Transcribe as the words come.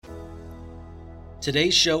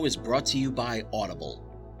Today's show is brought to you by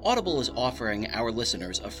Audible. Audible is offering our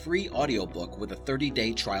listeners a free audiobook with a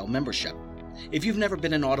 30-day trial membership. If you've never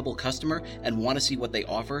been an Audible customer and want to see what they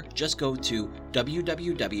offer, just go to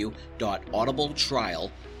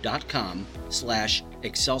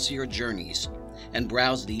www.audibletrial.com/Excelsior Journeys and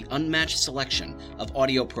browse the unmatched selection of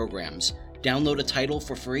audio programs. Download a title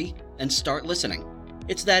for free and start listening.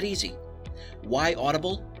 It's that easy. Why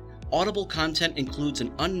Audible? Audible content includes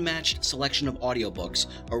an unmatched selection of audiobooks,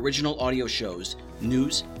 original audio shows,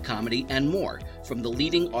 news, comedy, and more from the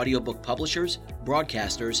leading audiobook publishers,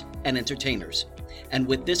 broadcasters, and entertainers. And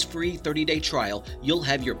with this free 30-day trial, you'll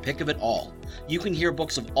have your pick of it all. You can hear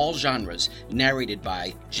books of all genres narrated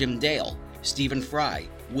by Jim Dale, Stephen Fry,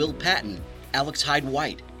 Will Patton, Alex Hyde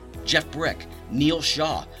White, Jeff Brick, Neil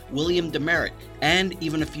Shaw, William Demerit, and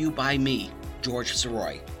even a few by me, George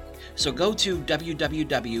Soroy. So go to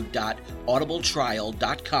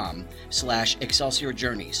www.audibletrial.com/Excelsior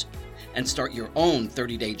Journeys and start your own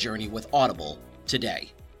 30-day journey with Audible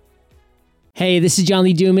today. Hey, this is John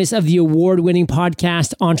Lee Dumas of the award-winning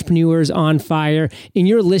podcast Entrepreneurs on Fire, and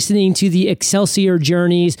you're listening to the Excelsior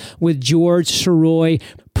Journeys with George Soroy.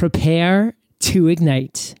 Prepare to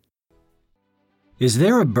ignite. Is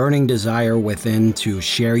there a burning desire within to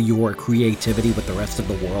share your creativity with the rest of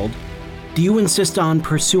the world? Do you insist on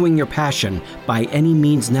pursuing your passion by any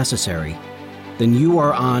means necessary? Then you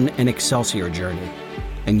are on an Excelsior journey,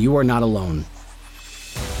 and you are not alone.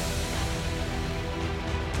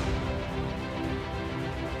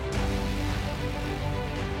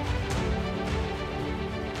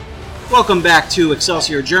 Welcome back to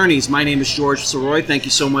Excelsior Journeys. My name is George Soroy. Thank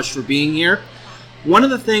you so much for being here. One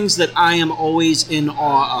of the things that I am always in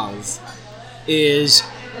awe of is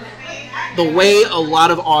the way a lot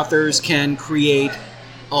of authors can create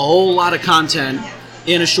a whole lot of content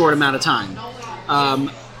in a short amount of time.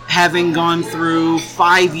 Having gone through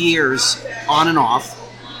 5 years on and off,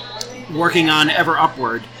 working on Ever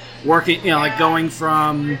Upward, going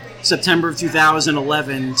from September of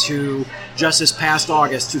 2011 to just this past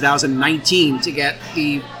August 2019 to get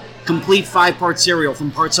the complete 5-part serial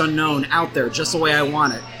from Parts Unknown out there just the way I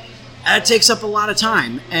want it. That takes up a lot of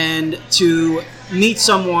time, and to meet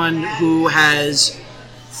someone who has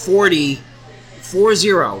 40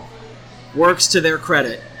 works to their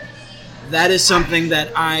credit, that is something that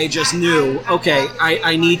I just knew, okay,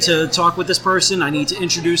 I need to talk with this person, I need to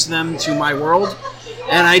introduce them to my world,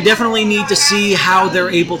 and I definitely need to see how they're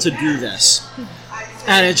able to do this.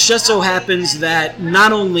 And it just so happens that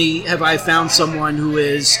not only have I found someone who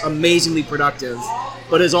is amazingly productive,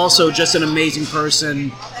 but is also just an amazing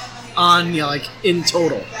person in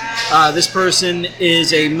total. This person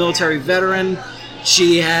is a military veteran.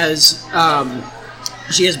 She is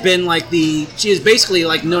basically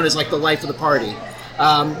known as the life of the party,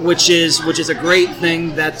 which is a great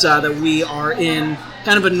thing that we are in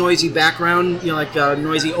kind of a noisy background, a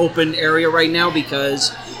noisy open area right now,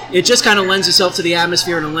 because it just kind of lends itself to the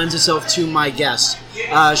atmosphere and it lends itself to my guest.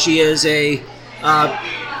 She is a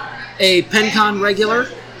PenCon regular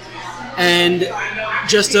and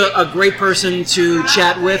just a great person to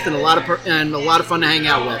chat with and a lot of fun to hang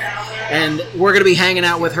out with. And we're going to be hanging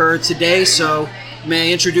out with her today, so may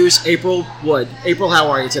I introduce April Wood. April, how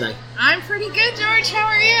are you today? I'm pretty good, George. How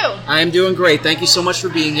are you? I am doing great. Thank you so much for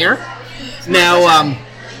being here. Now,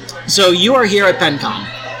 so you are here at PenCon.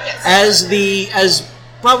 Yes. As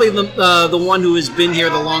probably the one who has been here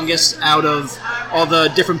the longest out of all the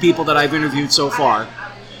different people that I've interviewed so far.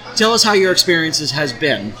 Tell us how your experiences has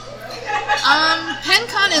been.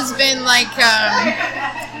 PenCon has been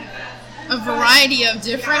a variety of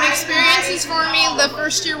different experiences for me. The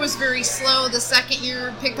first year was very slow. The second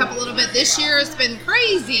year picked up a little bit. This year it's been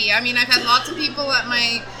crazy. I mean, I've had lots of people at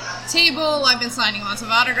my table. I've been signing lots of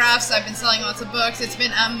autographs. I've been selling lots of books. It's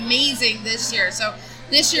been amazing this year. So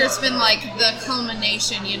this year it's been the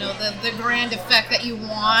culmination, the grand effect that you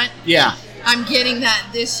want. Yeah. I'm getting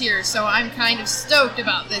that this year. So I'm kind of stoked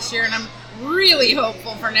about this year, and I'm really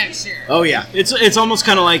hopeful for next year. Oh yeah, it's almost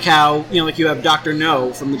kind of like how you have Dr.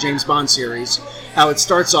 No from the James Bond series, how it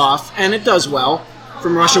starts off and it does well.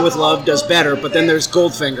 From Russia with Love does better, but then there's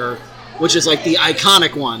Goldfinger, which is the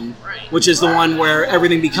iconic one, right, which is the one where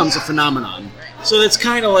everything becomes a phenomenon. Right. So that's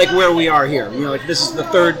kind of where we are here. This is the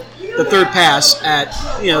third pass at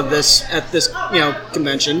this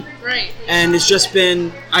convention. Right. And it's just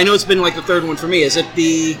been, I know it's been the third one for me. It's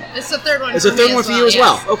the third one. It's the third one for you as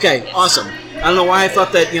well. Okay, awesome. I don't know why I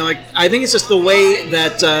thought that. I think it's just the way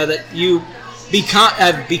that you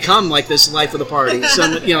have become this life of the party.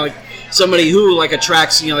 So somebody who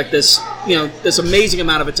attracts this amazing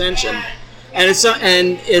amount of attention, and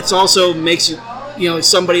it's also makes you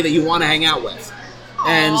somebody that you want to hang out with.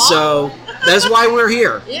 And so that's why we're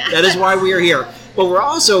here. Yeah. That is why we are here. But we're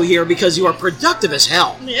also here because you are productive as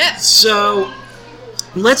hell. Yeah. So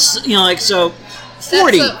let's, 40.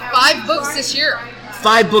 That's 5 books this year.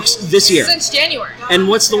 5 books this year. Since January. And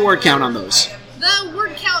what's the word count on those? The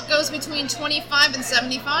word count goes between 25 and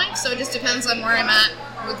 75, so it just depends on where I'm at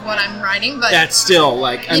with what I'm writing. But That's still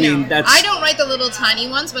that's. I don't write the little tiny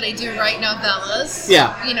ones, but I do write novellas.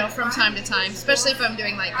 Yeah. From time to time, especially if I'm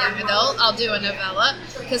doing like young adult, I'll do a novella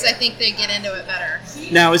because I think they get into it better.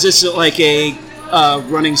 Now, is this like a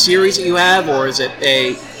running series that you have, or is it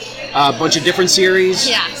a bunch of different series?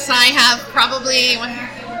 Yes, I have probably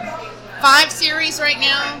 5 series right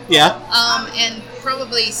now. Yeah. And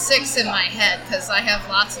probably 6 in my head because I have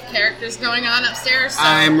lots of characters going on upstairs. So.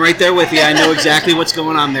 I'm right there with you. I know exactly what's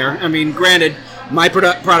going on there. I mean, granted, my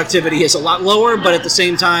productivity is a lot lower, but at the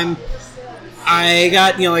same time, I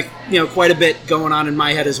got quite a bit going on in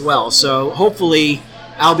my head as well. So hopefully,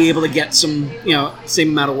 I'll be able to get some same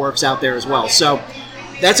amount of works out there as well. So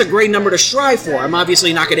that's a great number to strive for. I'm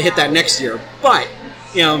obviously not going to hit that next year, but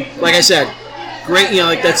like I said, great.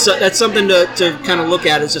 That's something to kind of look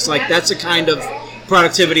at. It's just like that's the kind of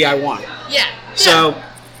productivity I want. Yeah. So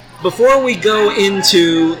before we go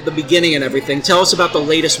into the beginning and everything, tell us about the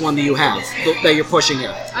latest one that you have that you're pushing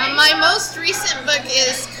here. My most recent book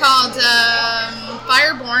is called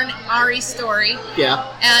Fireborn, Ari's Story.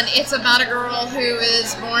 Yeah. And it's about a girl who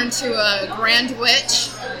is born to a grand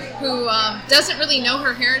witch who doesn't really know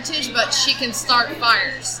her heritage, but she can start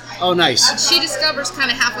fires. Oh, nice. She discovers kind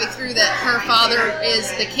of halfway through that her father is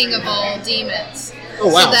the king of all demons. Oh,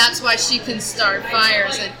 wow. So that's why she can start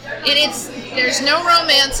fires. And there's no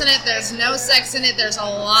romance in it. There's no sex in it. There's a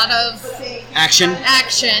lot of action.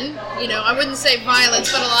 I wouldn't say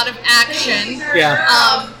violence, but a lot of action.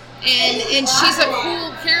 Yeah. And she's a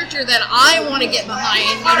cool character that I want to get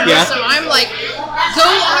behind. Yeah. So I'm like, go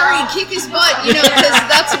Ari, kick his butt. Because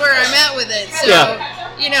that's where I'm at with it. So. Yeah.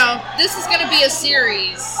 This is going to be a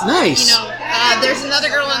series. Nice. There's another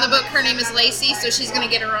girl in the book. Her name is Lacey, so she's going to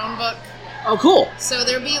get her own book. Oh, cool. So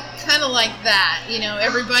there'll be kind of like that.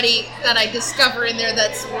 Everybody that I discover in there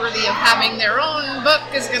that's worthy of having their own book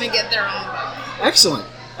is going to get their own book. Excellent.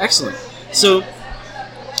 Excellent. So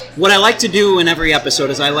what I like to do in every episode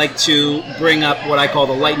is I like to bring up what I call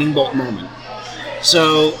the lightning bolt moment.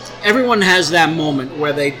 So everyone has that moment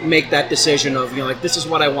where they make that decision of, this is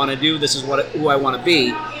what I want to do, this is who I want to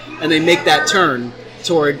be, and they make that turn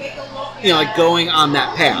toward, going on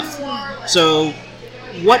that path. So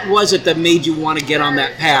what was it that made you want to get on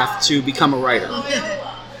that path to become a writer?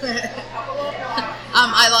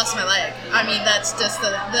 I lost my leg. I mean, that's just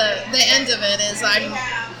the end of it is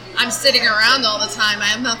I'm sitting around all the time. I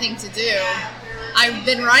have nothing to do. I've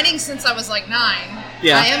been writing since I was like 9.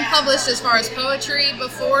 Yeah. I am published as far as poetry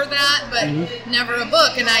before that, but never a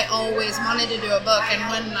book, and I always wanted to do a book. And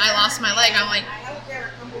when I lost my leg, I'm like,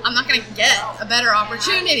 I'm not going to get a better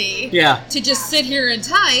opportunity to just sit here and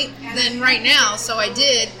type than right now. So I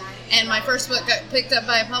did, and my first book got picked up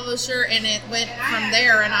by a publisher, and it went from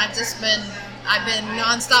there, and I've been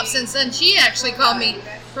nonstop since then. She actually called me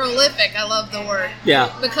prolific. I love the word.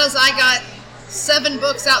 Yeah. Because I got 7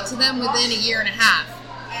 books out to them within a year and a half.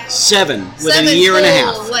 7 within a year and a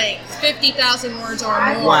half. 7 full length, 50,000 words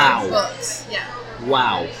or more books. Yeah.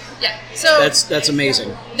 Wow. Yeah. So that's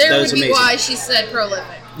amazing. There would be why she said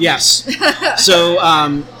prolific. Yes. So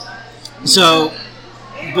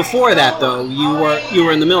before that though, you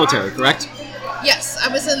were in the military, correct? Yes,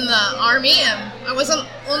 I was in the Army, and I wasn't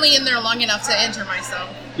only in there long enough to injure myself.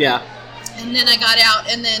 Yeah. And then I got out,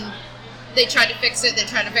 and then they tried to fix it.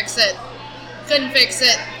 Couldn't fix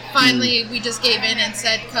it. Finally, we just gave in and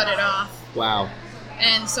said, cut it off. Wow.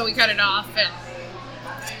 And so we cut it off, and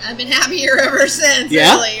I've been happier ever since.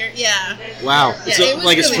 Yeah? Really. Yeah. Wow. Yeah, so, it was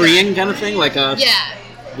like really a freeing kind of thing? Yeah.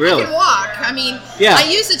 Really? I can walk. I mean, yeah. I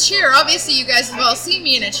use a chair. Obviously, you guys have all seen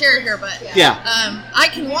me in a chair here, but I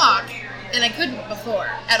can walk, and I couldn't before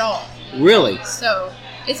at all. Really? So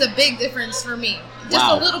it's a big difference for me. Just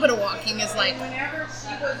a little bit of walking is like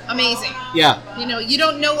amazing. Yeah. You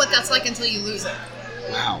don't know what that's like until you lose it.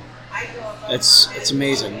 Wow. It's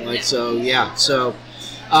amazing. So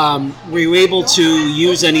were you able to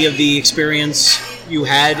use any of the experience you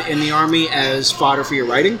had in the Army as fodder for your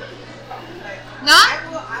writing?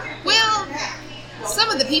 Well, some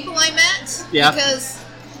of the people I met. Yeah. Because,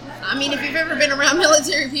 I mean, if you've ever been around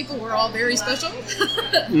military people, we're all very special.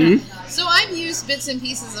 Mm-hmm. So I've used bits and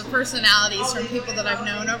pieces of personalities from people that I've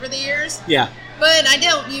known over the years. Yeah. But I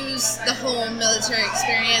don't use the whole military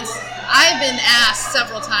experience. I've been asked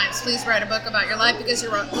several times, please write a book about your life because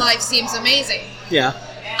your life seems amazing. Yeah.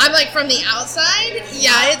 I'm like, from the outside,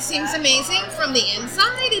 yeah, it seems amazing. From the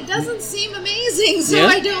inside, it doesn't seem amazing. So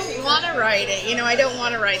I don't want to write it. I don't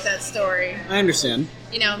want to write that story. I understand.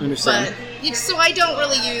 But so I don't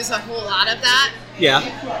really use a whole lot of that. Yeah.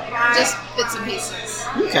 Just bits and pieces.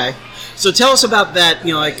 Okay. So tell us about that.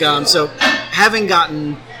 So having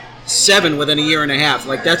gotten 7 within a year and a half,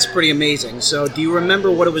 that's pretty amazing. So do you remember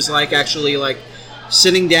what it was like actually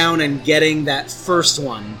sitting down and getting that first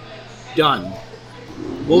one done?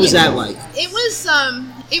 What was that like? It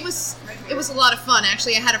was a lot of fun,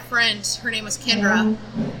 actually. I had a friend, her name was Kendra.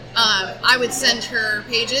 I would send her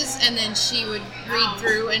pages, and then she would read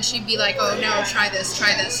through, and she'd be like, oh no, try this,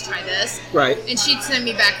 try this, try this. Right. And she'd send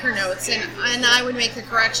me back her notes, and I would make the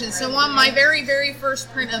corrections. So on my very, very first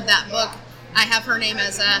print of that book, I have her name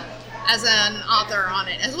as an author on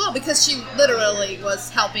it as well, because she literally was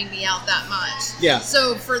helping me out that much. Yeah.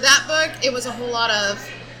 So for that book, it was a whole lot of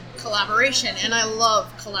collaboration, and I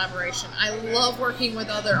love collaboration. I love working with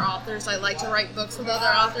other authors. I like to write books with other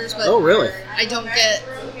authors, but really? I don't get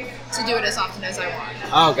to do it as often as I want.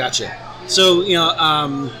 Oh, gotcha. So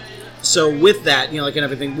so with that, and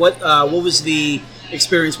everything, what was the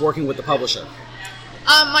experience working with the publisher?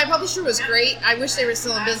 My publisher was great. I wish they were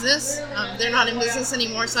still in business. They're not in business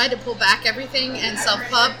anymore, so I had to pull back everything and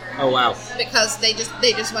self-pub. Oh, wow. Because they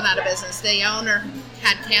just went out of business. The owner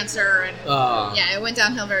had cancer, and it went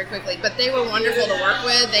downhill very quickly. But they were wonderful to work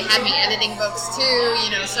with. They had me editing books too,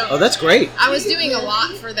 so. Oh, that's great. I was doing a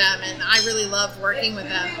lot for them, and I really loved working with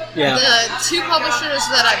them. Yeah. The 2 publishers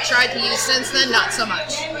that I've tried to use since then, not so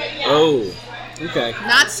much. Oh, okay.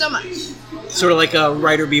 Not so much. Sort of like a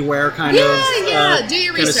writer beware kind of do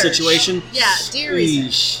your kind research. of situation. Yeah, do your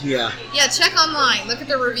research. Yeah. Yeah, check online. Look at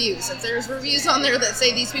the reviews. If there's reviews on there that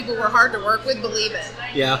say these people were hard to work with, believe it.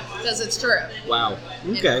 Yeah. Because it's true. Wow.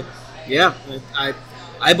 Okay. Yeah,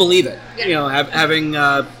 I believe it. Yeah. Having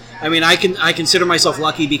I consider myself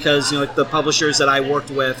lucky because the publishers that I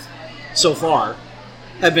worked with so far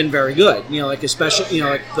have been very good. Especially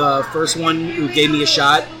the first one who gave me a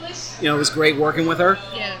shot. It was great working with her.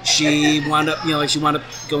 Yeah. She wound up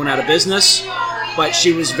going out of business, but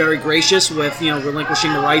she was very gracious with,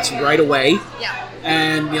 relinquishing the rights right away. Yeah.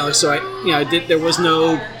 And, so there was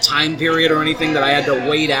no time period or anything that I had to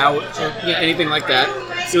wait out or anything like that.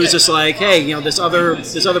 It was just like, hey, this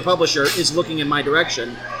other publisher is looking in my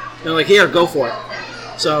direction. They're like, here, go for it.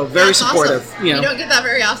 So very That's supportive. Awesome. You don't get that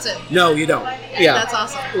very often. No, you don't. Yeah. That's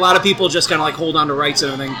awesome. A lot of people just kind of hold on to rights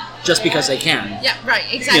and everything just because they can. Yeah, right,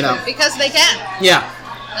 exactly. Because they can. Yeah.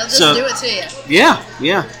 They'll just do it to you. Yeah,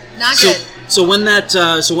 yeah. Not good. So when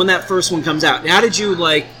that first one comes out, how did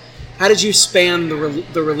you span the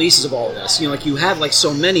releases of all of this? You had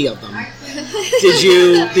so many of them. Did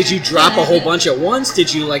you drop a whole bunch at once?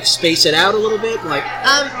 Did you space it out a little bit?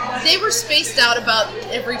 They were spaced out about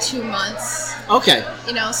every 2 months. Okay.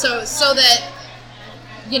 So that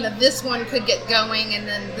this one could get going, and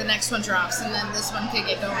then the next one drops, and then this one could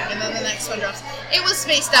get going, and then the next one drops. It was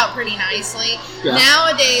spaced out pretty nicely. Yeah.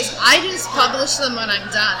 Nowadays, I just publish them when I'm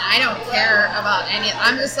done. I don't care about any.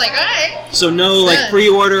 I'm just like, all right. So no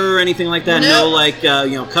pre-order or anything like that. Nope.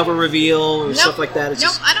 No cover reveal or stuff like that. It's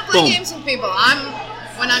just, I don't play boom. games with people.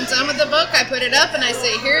 When I'm done with the book, I put it up and I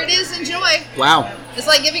say, here it is, enjoy. Wow. It's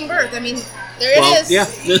like giving birth. I mean, there it is. Yeah.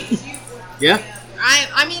 Yeah.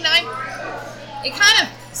 It kind of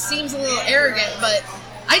seems a little arrogant, but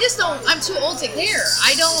I just don't, I'm too old to care.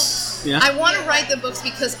 I want to write the books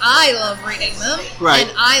because I love reading them. Right.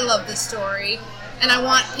 And I love the story. And I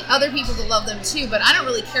want other people to love them too, but I don't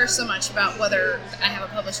really care so much about whether I have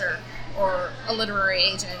a publisher or a literary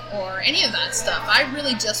agent or any of that stuff. I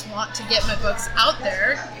really just want to get my books out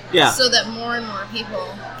there so that more and more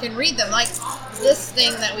people can read them. Like this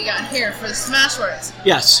thing that we got here for the Smashwords.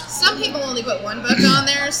 Yes. Some people only put 1 book on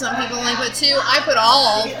there, some people only put 2. I put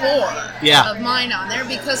all 4 of mine on there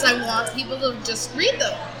because I want people to just read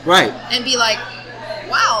them. Right. And be like,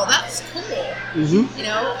 wow, that's cool.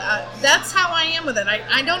 Mm-hmm. That's how I am with it.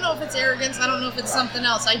 I don't know if it's arrogance. I don't know if it's something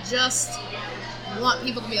else. I just want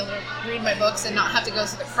people to be able to read my books and not have to go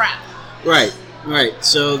through the crap. Right.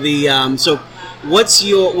 So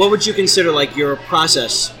what would you consider your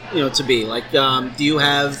process, to be? Do you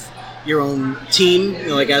have your own team,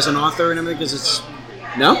 as an author and everything? Because it's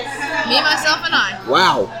no. Me, myself, and I.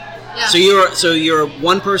 Wow. Yeah. So you're a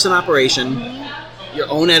one-person operation. Mm-hmm. Your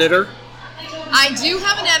own editor. I do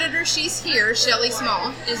have an editor. She's here. Shelley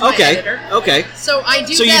Small is my editor. Okay. So I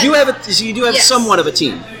do. So you do have yes. somewhat of a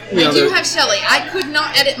team. I do have Shelley. I could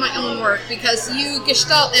not edit my own work because you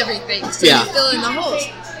gestalt everything, so you fill in the holes.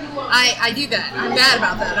 I do that. I'm bad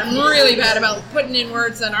about that. I'm really bad about putting in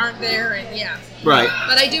words that aren't there, and yeah. Right.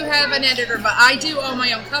 But I do have an editor, but I do all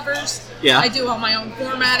my own covers. Yeah. I do all my own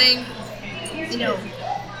formatting.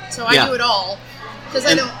 So I do it all because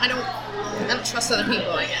I don't trust other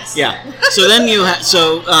people, I guess. Yeah. So then you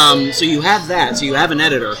so you have that. So you have an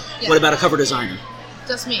editor. Yeah. What about a cover designer?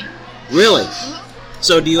 Just me. Really? Mm-hmm.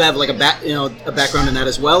 So do you have like a background in that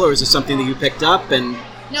as well, or is it something that you picked up and?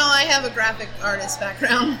 No, I have a graphic artist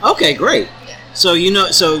background. Okay, great. Yeah. So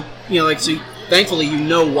thankfully you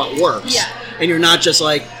know what works. Yeah. And you're not just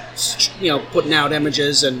like putting out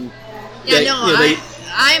images and. Yeah,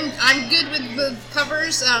 I'm good with the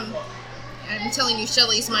covers. I'm telling you,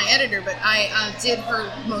 Shelly's my editor, but I did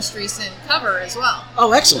her most recent cover as well.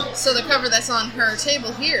 Oh, excellent. So the cover that's on her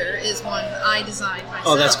table here is one I designed myself.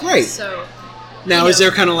 Oh, that's great. So now, is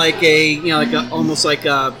there kind of like almost like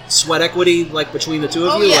a sweat equity like between the two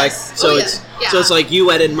of you? Yes. So it's like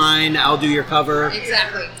you edit mine, I'll do your cover.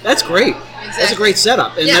 Exactly. That's great. Exactly. That's a great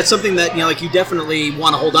setup, and that's something that you definitely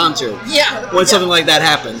want to hold on to. Yeah. When something like that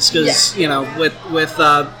happens, because with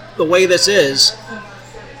the way this is,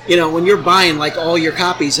 when you're buying like all your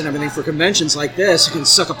copies and everything for conventions like this, it can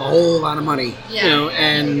suck up a whole lot of money. Yeah.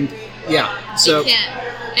 So it can.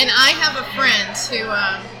 And I have a friend who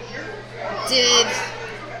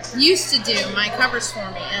used to do my covers for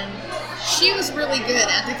me, and she was really good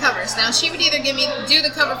at the covers. Now she would either do the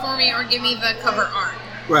cover for me or give me the cover art.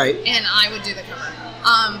 Right. And I would do the cover.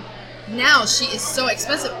 Now she is so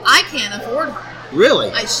expensive, I can't afford her.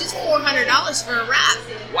 Really? She's $400 for a wrap.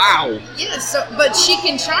 Wow. Yeah, but she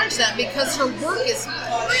can charge that because her work is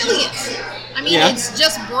brilliant. I mean, it's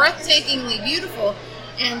just breathtakingly beautiful.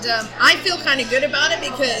 And I feel kind of good about it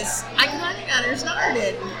because I kind of got her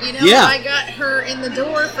started. Yeah. I got her in the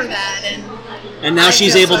door for that, and now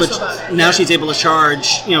she's able to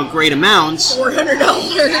charge great amounts. $400.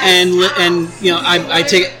 And I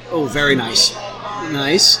take it. Oh, very nice.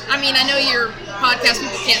 Nice. I mean, I know your podcast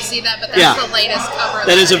people can't see that, but that's the latest cover.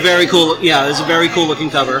 That is a very cool. Yeah, it's a very cool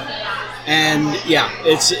looking cover. And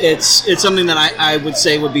it's something that I would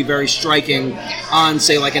say would be very striking on,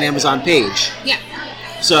 say, like an Amazon page. Yeah.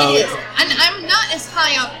 So, it is. And I'm not as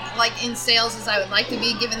high up like in sales as I would like to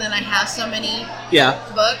be, given that I have so many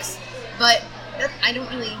books. But I don't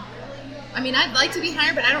really. I mean, I'd like to be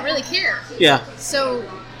higher, but I don't really care. Yeah. So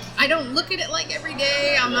I don't look at it like every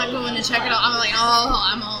day. I'm not going to check it out. I'm like,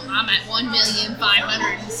 I'm at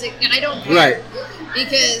 1,506,000, and I don't care. Right.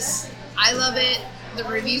 Because I love it. The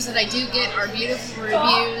reviews that I do get are beautiful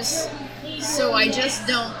reviews. So I just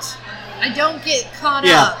don't. I don't get caught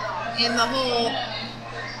up in the whole.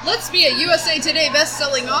 Let's be a USA Today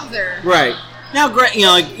best-selling author. Right. Now, great.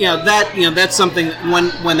 That's something.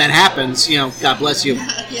 When that happens, God bless you.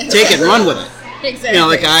 Take it and run with it. Exactly.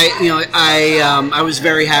 I was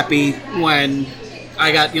very happy when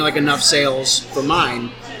I got enough sales for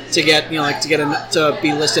mine to get to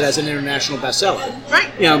be listed as an international bestseller.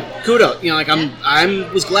 Right. Kudos. I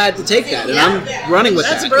was glad to take that, and I'm running with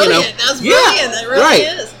that. That's brilliant. That's brilliant. That really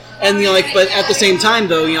is. And but at the same time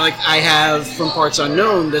though, I have from Parts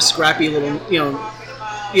Unknown this scrappy little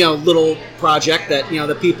little project that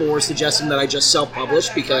the people were suggesting that I just self-publish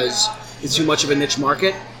because it's too much of a niche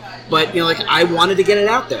market. But I wanted to get it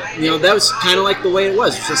out there. That was kind of like the way it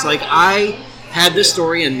was. It's just like I had this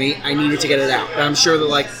story in me. I needed to get it out. And I'm sure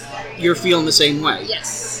that you're feeling the same way.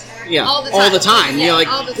 Yes. Yeah. All the time. Yeah,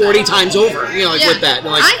 all the 40 time. Times over. With that.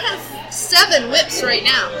 I have 7 whips right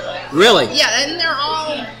now. Really? Yeah, and they're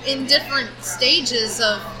all in different stages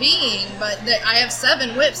of being, but I have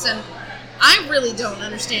 7 whips, and I really don't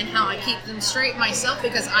understand how I keep them straight myself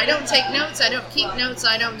because I don't take notes, I don't keep notes,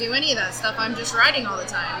 I don't do any of that stuff. I'm just writing all the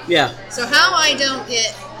time. Yeah. So how I don't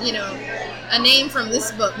get, a name from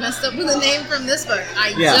this book messed up with a name from this book,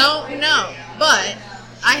 I don't know. But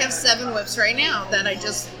I have 7 whips right now that I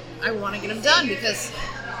want to get them done because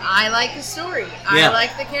I like the story. I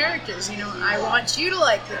like the characters. I want you to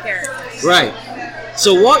like the characters. Right.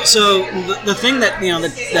 So the thing that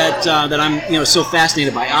that I'm so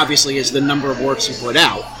fascinated by obviously is the number of works you put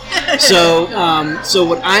out. So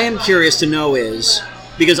what I am curious to know is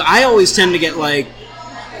because I always tend to get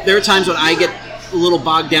there are times when I get a little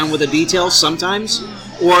bogged down with the details sometimes,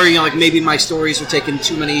 or maybe my stories are taking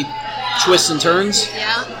too many twists and turns.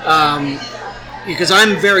 Yeah. Because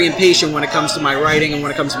I'm very impatient when it comes to my writing and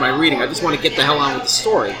when it comes to my reading. I just want to get the hell on with the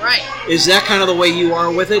story. Right. Is that kind of the way you are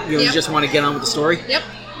with it? You just want to get on with the story? Yep.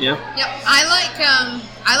 Yeah. Yep. I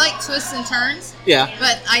like twists and turns. Yeah.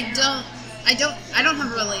 But I don't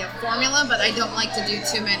have really a formula, but I don't like to do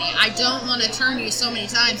too many. I don't want to turn you so many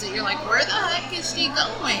times that you're like, where the heck is she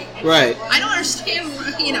going? Right. I don't understand,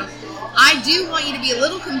 I do want you to be a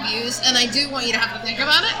little confused, and I do want you to have to think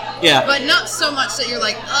about it. Yeah. But not so much that you're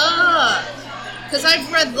like, because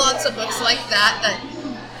I've read lots of books like that.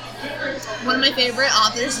 One of my favorite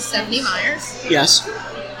authors is Stephanie Myers. Yes.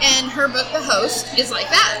 And her book, The Host, is like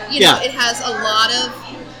that. You know, it has a lot of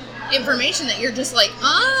information that you're just like,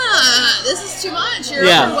 this is too much. You're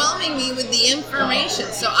overwhelming me with the information.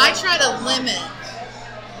 So I try to limit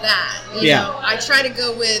that. You know, I try to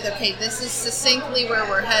go with, okay, this is succinctly where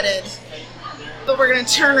we're headed, but we're going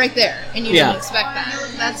to turn right there, and you didn't expect that.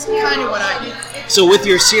 That's kind of what I do. So with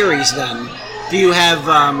your series, then, do you have,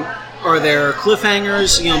 are there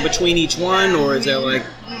cliffhangers, between each one, or is there like,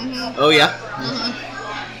 oh yeah?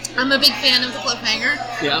 Mm-hmm. I'm a big fan of the cliffhanger,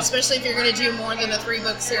 especially if you're going to do more than a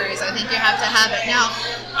 3-book series. I think you have to have it. Now,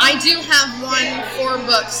 I do have one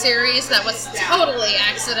 4-book series that was totally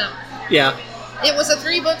accidental. Yeah. It was a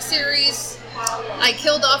 3-book series. I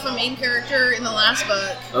killed off a main character in the last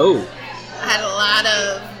book. Oh. I had a lot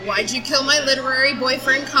of, why'd you kill my literary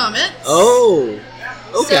boyfriend comments. Oh.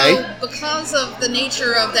 Okay. So because of the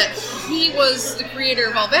nature of that, he was the creator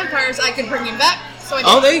of all vampires, I could bring him back. So I did.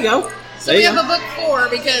 Oh, there you go. So we have a book 4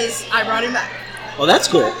 because I brought him back. Well, that's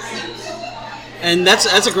cool. And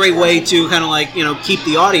that's a great way to kind of like, keep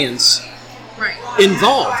the audience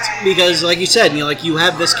involved. Because like you said, you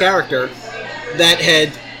have this character that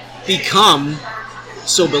had become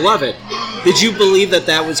so beloved. Did you believe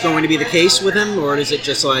that was going to be the case with him, or is it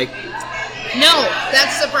just like... No,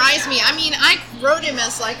 that surprised me. I mean, I wrote him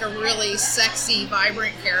as like a really sexy,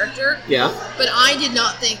 vibrant character. Yeah. But I did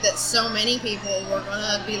not think that so many people were going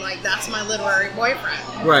to be like, that's my literary boyfriend.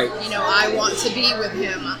 Right. I want to be with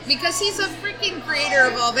him. Because he's a freaking creator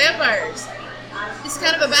of all vampires. He's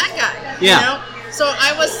kind of a bad guy. Yeah. So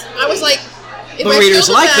I was like... But readers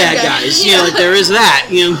like bad guys. Like there is that,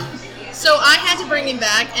 So I had to bring him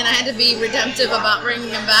back, and I had to be redemptive about bringing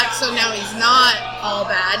him back, so now he's not all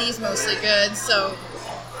bad. He's mostly good. So,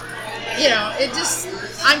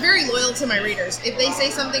 I'm very loyal to my readers. If they say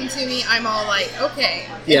something to me, I'm all like, okay,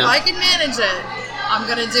 if I can manage it, I'm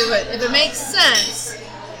going to do it. If it makes sense,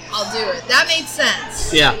 I'll do it. That made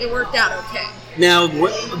sense. Yeah. It worked out okay. Now,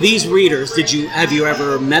 these readers, have you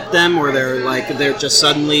ever met them, or they're just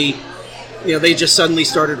suddenly... they just suddenly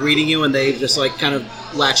started reading you and they just like kind of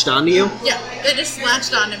latched onto you? Yeah, they just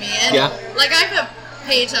latched onto me. And like I have a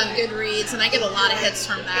page on Goodreads and I get a lot of hits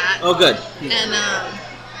from that. Oh, good. And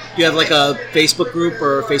do you have like a Facebook group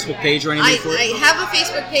or a Facebook page or anything for it? I have a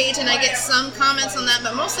Facebook page and I get some comments on that,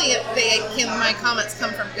 but mostly my comments come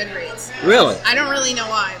from Goodreads. Really? I don't really know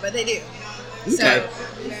why, but they do. Okay.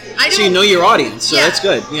 So you know your audience, so that's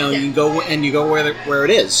good. You go where it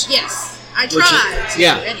is. Yes. I try.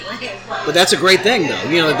 Anyway. But that's a great thing,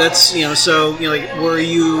 though. That's so were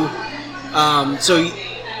you? So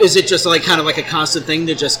is it just like kind of like a constant thing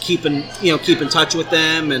to just keep in touch with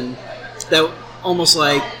them, and that almost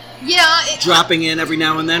like dropping in every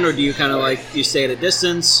now and then, or do you kind of do you stay at a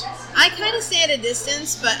distance? I kind of stay at a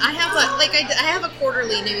distance, but I have I have a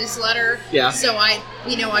quarterly newsletter. Yeah. So I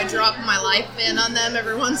drop my life in on them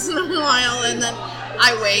every once in a while, and then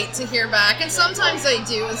I wait to hear back. And sometimes I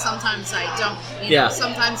do, and sometimes I don't.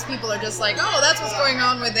 Sometimes people are just like, oh, that's what's going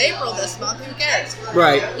on with April this month. Who cares?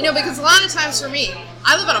 Right. Because a lot of times for me,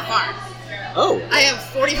 I live on a farm. Oh. I have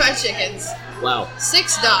 45 chickens. Wow.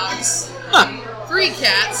 6 dogs. 3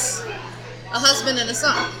 cats. A husband and a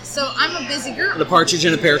son. So I'm a busy girl. And a partridge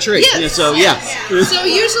in a pear tree. Yes. So So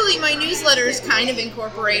usually my newsletters kind of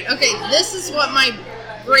incorporate, okay, this is what my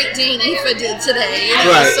Great Dane Aoife did today.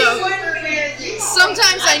 Right. So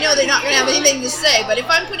sometimes I know they're not going to have anything to say, but if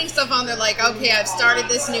I'm putting stuff on, they're like, okay, I've started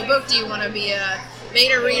this new book. Do you want to be a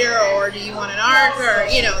beta reader, or do you want an arc, or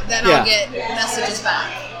then I'll get messages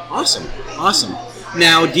back. Awesome.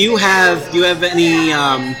 Now, do you have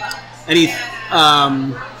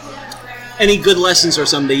any good lessons or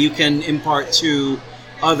something that you can impart to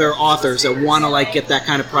other authors that want to get that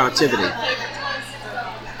kind of productivity?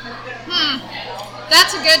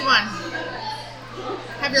 That's a good one.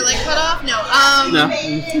 Have your leg cut off? No. No.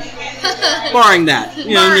 Barring that.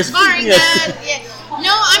 Barring that. Yeah.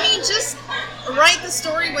 No, I mean, just write the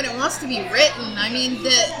story when it wants to be written. I mean,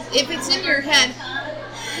 if it's in your head...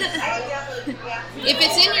 If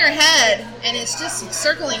it's in your head and it's just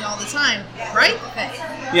circling all the time, write the thing.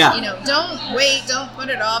 Yeah. Don't wait, don't put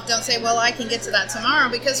it off, don't say, well, I can get to that tomorrow,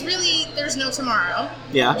 because really, there's no tomorrow.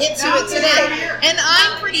 Yeah. Get to it today. And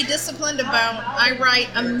I'm pretty disciplined I write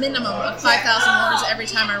a minimum of 5,000 words every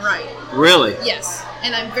time I write. Really? Yes.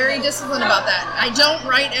 And I'm very disciplined about that. I don't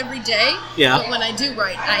write every day, but when I do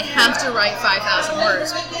write, I have to write 5,000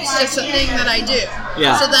 words. It's just a thing that I do.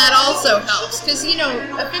 Yeah. So that also helps, because,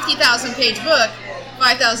 a 50,000 page book,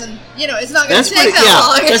 5,000. It's not going to take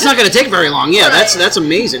that long. That's not going to take very long. Yeah, Right. that's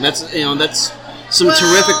amazing. That's some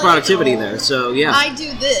terrific productivity there. So yeah. I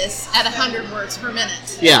do this at 100 words per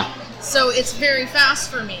minute. Yeah. So it's very fast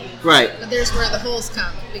for me. Right. But there's where the holes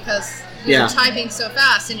come, because you're typing so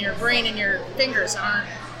fast and your brain and your fingers aren't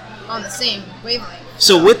on the same wavelength.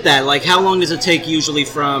 So with that, like, how long does it take usually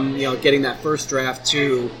from getting that first draft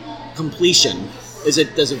to completion? Does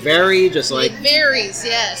it vary? Just like it varies,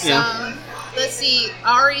 yes. Yeah. Let's see.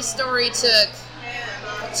 Ari's story took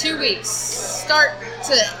 2 weeks. Start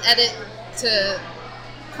to edit to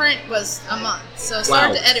print was a month. So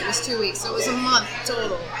start to edit was 2 weeks. So it was a month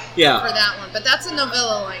total for that one. But that's a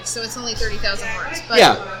novella length, so it's only 30,000 words. But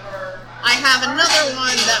I have another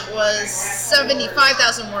one that was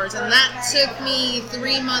 75,000 words, and that took me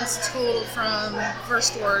 3 months total from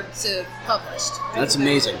first word to published. That's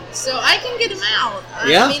amazing. So I can get them out.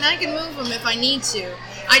 Yeah? I mean, I can move them if I need to.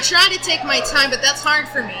 I try to take my time, but that's hard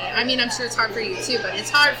for me. I mean, I'm sure it's hard for you too, but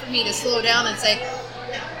it's hard for me to slow down and say,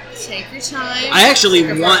 take your time. I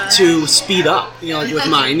actually want to speed up, like with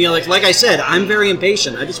mine. Like I said, I'm very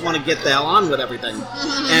impatient. I just want to get the hell on with everything.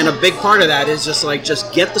 And a big part of that is just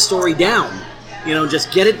get the story down.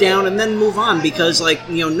 Just get it down and then move on, because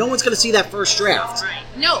no one's going to see that first draft. Right.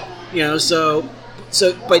 No. So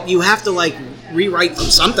but you have to rewrite from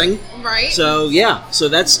something. Right. So yeah. So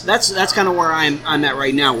that's kind of where I'm at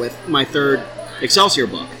right now with my third Excelsior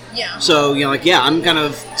book. Yeah. So, I'm kind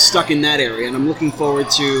of stuck in that area, and I'm looking forward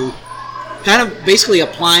to kind of basically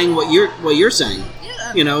applying what you're saying.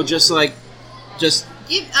 Yeah. Just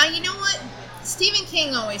you know what? Stephen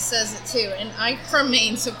King always says it too, and I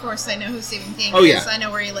Maine, so of course I know who Stephen King is. Yeah. I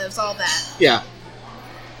know where he lives, all that. Yeah.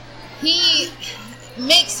 He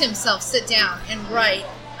makes himself sit down and write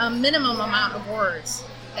a minimum amount of words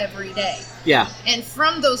every day. Yeah. And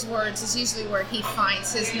from those words is usually where he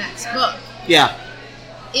finds his next book. Yeah.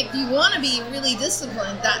 If you want to be really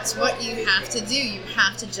disciplined, that's what you have to do. You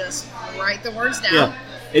have to just write the words down. Yeah.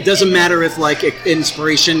 It doesn't matter if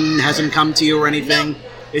inspiration hasn't come to you or anything. No.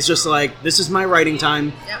 It's just this is my writing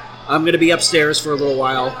time. Yep. I'm going to be upstairs for a little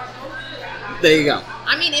while. There you go.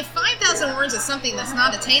 I mean, if 5,000 words is something that's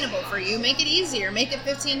not attainable for you, make it easier. Make it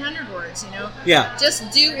 1,500 words, Yeah. Just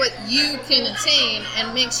do what you can attain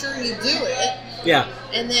and make sure you do it. Yeah.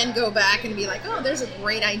 And then go back and be like, oh, there's a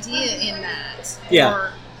great idea in that. Yeah.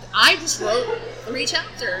 Or I just wrote 3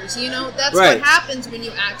 chapters. That's Right. what happens when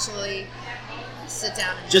you actually sit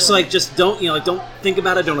down and Just do it. just don't don't think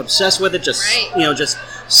about it, don't obsess with it, just Right. just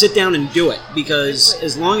sit down and do it, because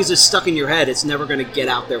as long as it's stuck in your head, it's never going to get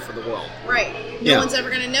out there for the world. Right. No one's ever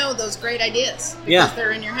going to know those great ideas because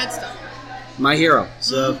they're in your head stuff. My hero.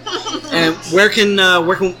 So and where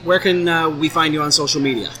can we find you on social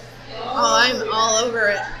media? Oh, I'm all over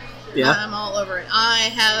it. Yeah. I'm all over it. I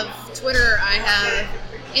have Twitter, I have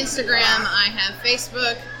Instagram, I have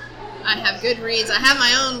Facebook, I have Goodreads. I have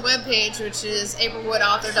my own webpage, which is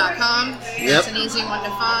aprilwoodauthor.com. That's an easy one to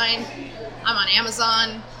find. I'm on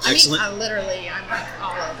Amazon. Excellent. I'm all over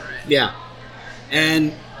it. Yeah.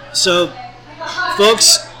 And so,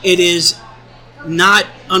 folks, it is not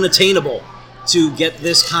unattainable to get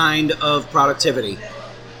this kind of productivity.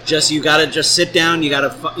 You gotta just sit down. You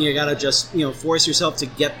gotta just force yourself to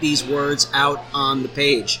get these words out on the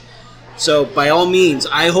page. So by all means,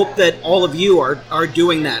 I hope that all of you are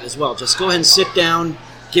doing that as well. Just go ahead and sit down.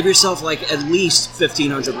 Give yourself at least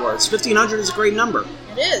 1,500 words. 1,500 is a great number.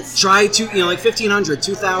 It is. Try to 1,500,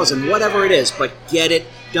 2,000, whatever it is, but get it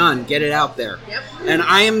done. Get it out there. Yep. And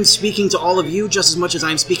I am speaking to all of you just as much as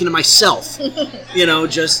I'm speaking to myself. Get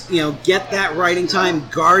that writing time,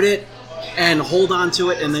 guard it, and hold on to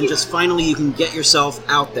it, and then just finally you can get yourself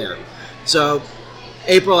out there. So,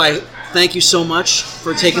 April, I thank you so much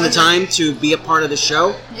for taking the time to be a part of the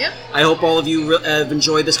show. Yep. I hope all of you have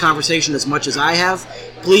enjoyed this conversation as much as I have.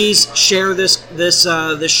 Please share this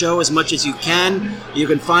show as much as you can. You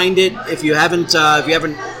can find it if you haven't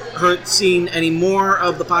seen any more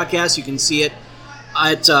of the podcast. You can see it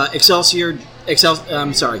at Excelsior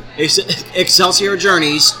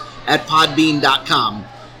Journeys at podbean.com.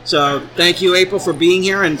 So thank you, April, for being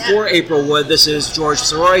here. And for April Wood, this is George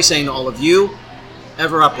Soroy saying to all of you,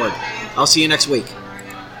 ever upward. I'll see you next week.